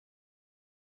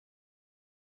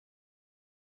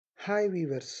Hi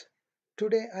viewers,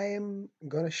 today I am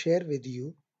gonna share with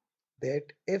you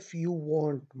that if you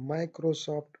want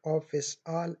Microsoft Office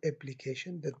all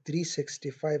application, the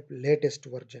 365 latest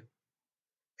version,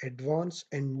 advanced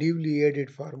and newly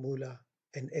added formula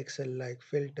in Excel like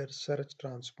filter, search,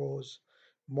 transpose,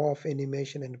 morph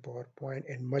animation in PowerPoint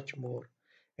and much more.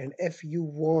 And if you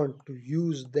want to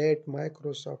use that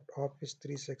Microsoft Office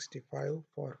 365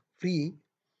 for free,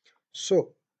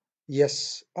 so,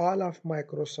 yes, all of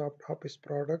Microsoft Office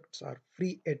products are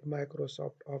free at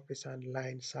Microsoft Office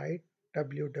online site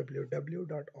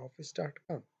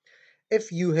www.office.com.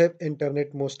 If you have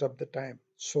internet most of the time,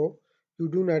 so you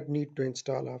do not need to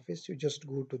install Office, you just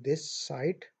go to this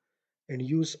site and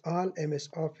use all MS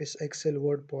Office, Excel,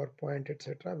 Word, PowerPoint,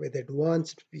 etc. with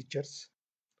advanced features.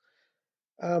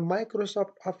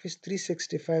 Microsoft Office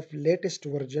 365 latest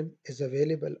version is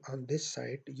available on this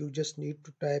site. You just need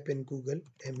to type in Google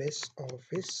MS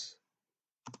Office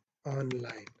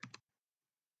online,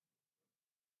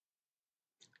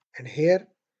 and here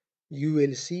you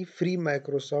will see free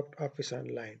Microsoft Office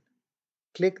online.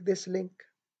 Click this link.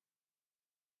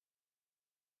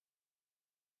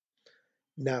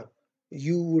 Now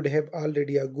you would have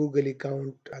already a Google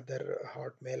account, other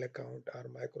Hotmail account or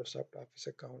Microsoft Office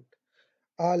account.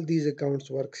 All these accounts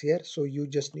works here, so you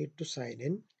just need to sign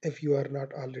in if you are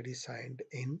not already signed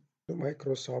in to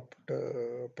Microsoft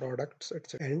products,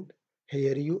 etc. And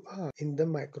here you are in the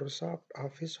Microsoft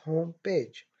Office home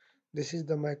page. This is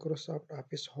the Microsoft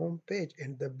Office home page,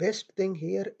 and the best thing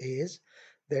here is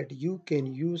that you can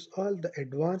use all the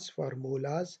advanced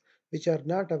formulas which are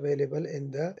not available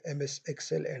in the MS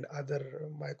Excel and other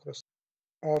Microsoft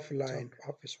offline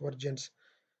Office versions.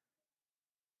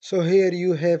 So here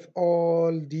you have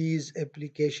all these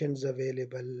applications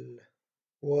available: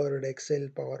 Word, Excel,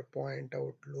 PowerPoint,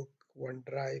 Outlook,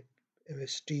 OneDrive,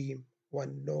 MS Team,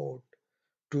 OneNote,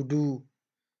 To Do,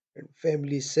 and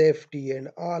Family Safety, and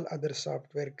all other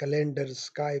software, calendars,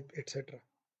 Skype, etc.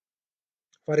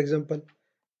 For example,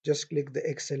 just click the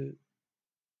Excel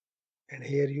and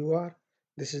here you are.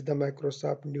 This is the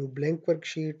Microsoft new blank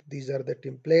worksheet. These are the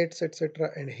templates,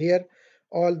 etc. And here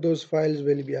all those files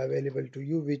will be available to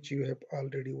you which you have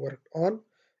already worked on,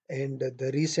 and the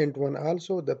recent one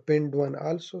also, the pinned one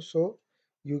also, so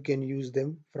you can use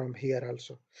them from here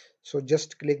also. So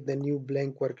just click the new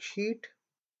blank worksheet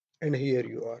and here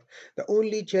you are. The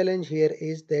only challenge here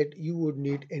is that you would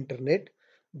need internet,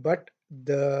 but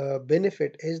the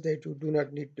benefit is that you do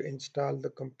not need to install the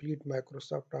complete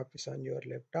Microsoft Office on your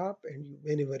laptop, and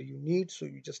whenever you need, so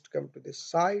you just come to this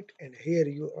site and here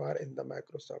you are in the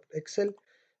Microsoft Excel.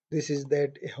 This is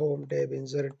that home tab,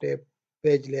 insert tab,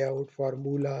 page layout,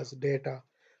 formulas, data,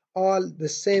 all the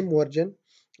same version,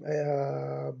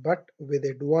 but with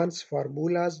advanced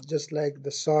formulas, just like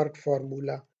the sort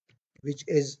formula, which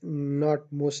is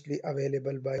not mostly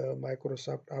available by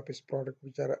Microsoft Office product,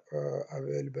 which are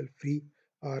available free,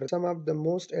 or some of the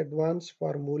most advanced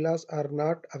formulas are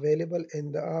not available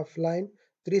in the offline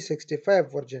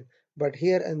 365 version, but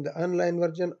here in the online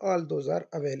version all those are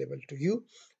available to you,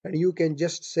 and you can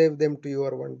just save them to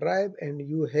your OneDrive, and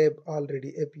you have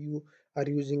already, if you are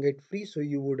using it free, so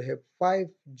you would have 5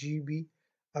 GB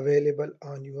available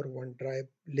on your OneDrive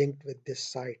linked with this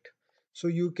site. So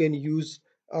you can use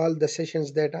all the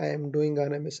sessions that I am doing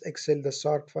on MS Excel, the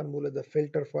sort formula, the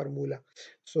filter formula.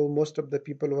 So most of the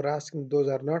people were asking, those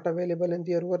are not available in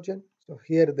their version. So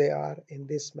here they are in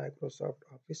this Microsoft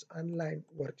Office online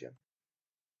version.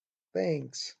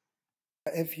 Thanks.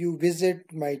 If you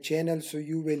visit my channel, so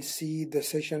you will see the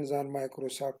sessions on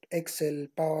Microsoft Excel,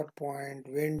 PowerPoint,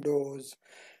 Windows,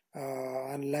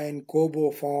 online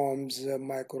KOBO forms,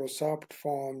 Microsoft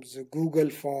forms, Google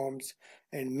forms,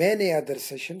 and many other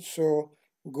sessions. So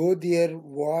go there,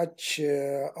 watch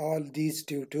all these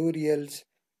tutorials,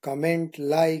 comment,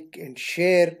 like, and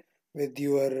share with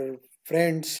your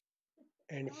friends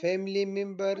and family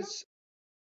members